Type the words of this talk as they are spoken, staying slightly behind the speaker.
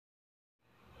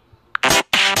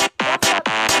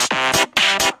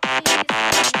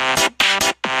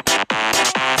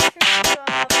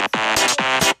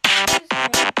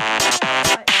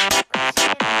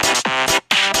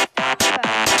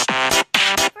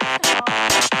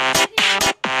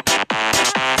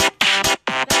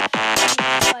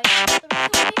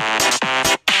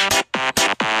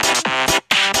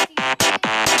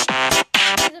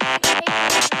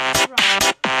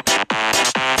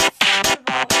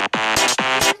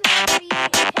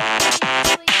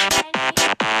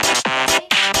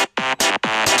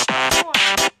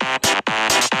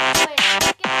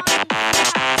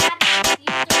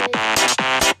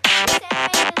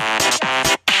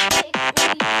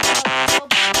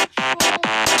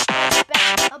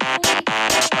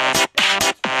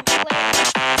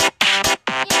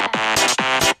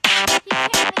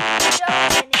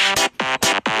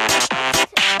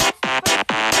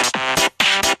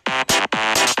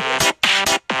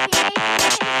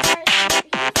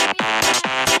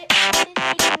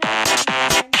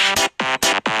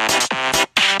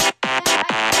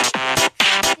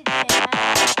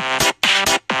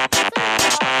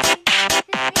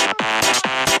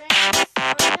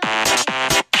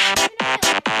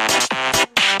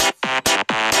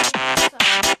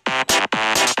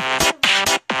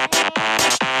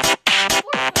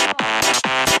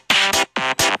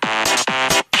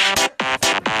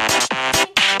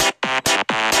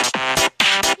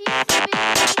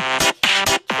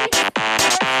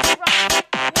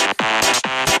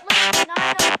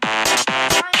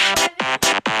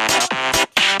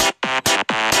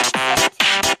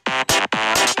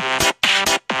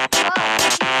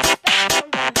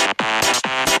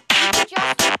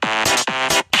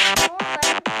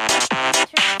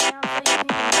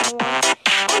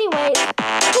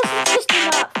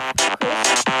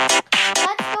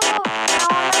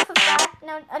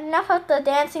enough of the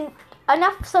dancing.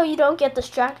 Enough so you don't get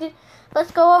distracted.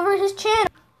 Let's go over his channel.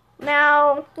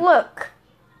 Now, look.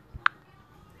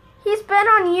 He's been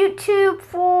on YouTube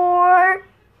for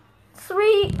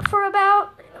like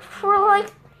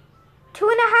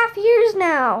 2.5 years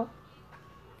now.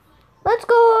 Let's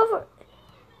go over.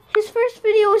 His first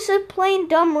video was a plain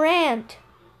dumb rant.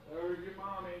 Where's your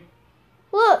mommy?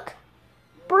 Look.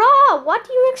 Bruh, what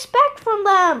do you expect from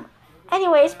them?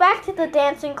 Anyways, back to the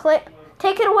dancing clip.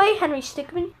 Take it away, Henry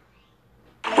Stickmin.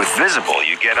 With Visible,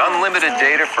 you get unlimited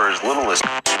data for as little as...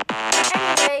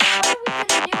 Anyway, what are we going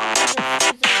to do with this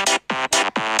user?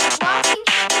 Blocking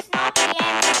is not the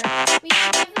answer. We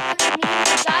should give them a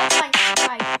community guideline to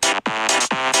try.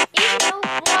 Even though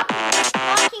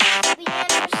blocking is the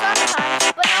answer sometimes,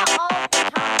 but not all of the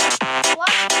time.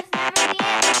 Blocking is never the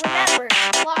answer. Remember,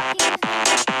 blocking is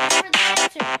never the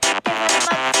answer. Give them a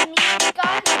community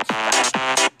guideline to try.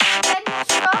 And then we'll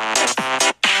stop this.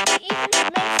 He even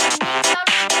makes names out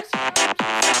of nursery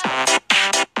rhymes himself.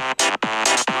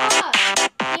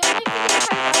 The only videos I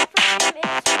like from him is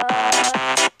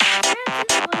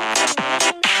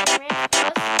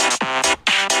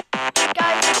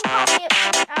guys, don't call me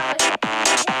out like a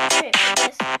hypocrite for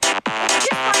this. It's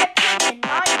just my opinion,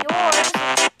 not yours.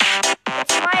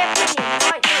 It's my opinion,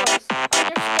 not yours.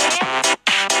 Understand?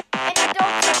 And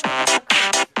adults are the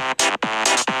hypocrites.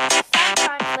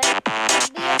 Sometimes the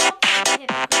adults are the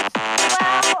hypocrites.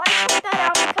 Well, I put that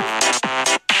out because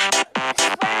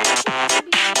swearing can never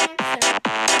be the answer.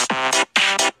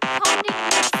 Commenting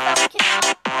mean stuff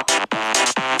cannot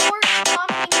more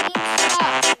commenting mean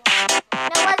stuff.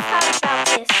 Now let's talk about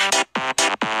this.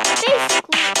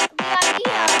 Basically, the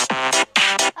idea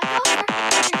adults are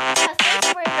hypocrites because they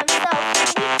swear themselves and we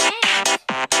can't.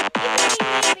 Even we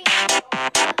may be an adult,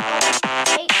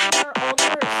 18 or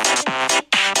older, or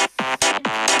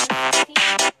 17 or 16.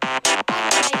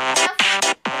 Anyway, enough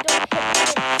adult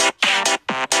hypocrite chat.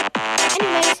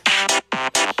 Anyways,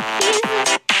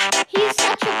 he's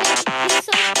such a big, he's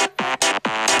so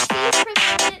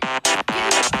perverted.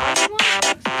 Dude, are you one of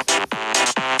those or something?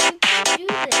 You can't do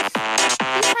this.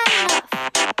 You've had enough.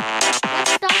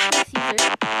 Let's stop this user.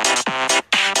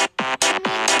 I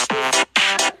mean, he's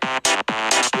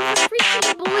a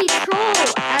freaking bully troll,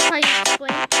 as I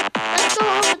explained. Let's go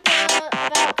over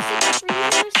about 6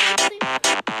 reasons or something.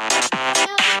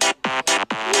 Now,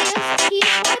 he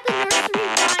tried the nursery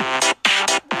rhyme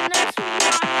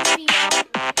and beyond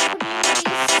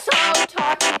community is so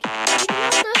toxic. Even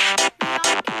though the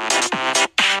beyond community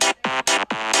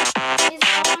is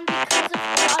on because of a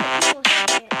lot of people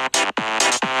hating it.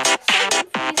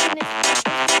 Seventh reason is the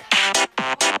seventh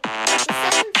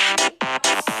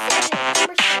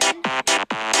number 7.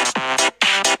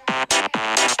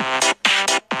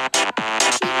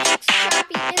 He makes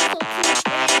crappy insults in his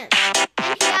rants, and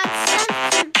he adds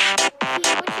censorship, which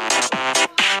is not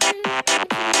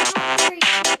very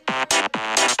good.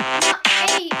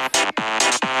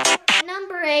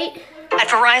 Number 8. At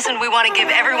Verizon, we want to give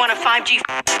everyone a 5G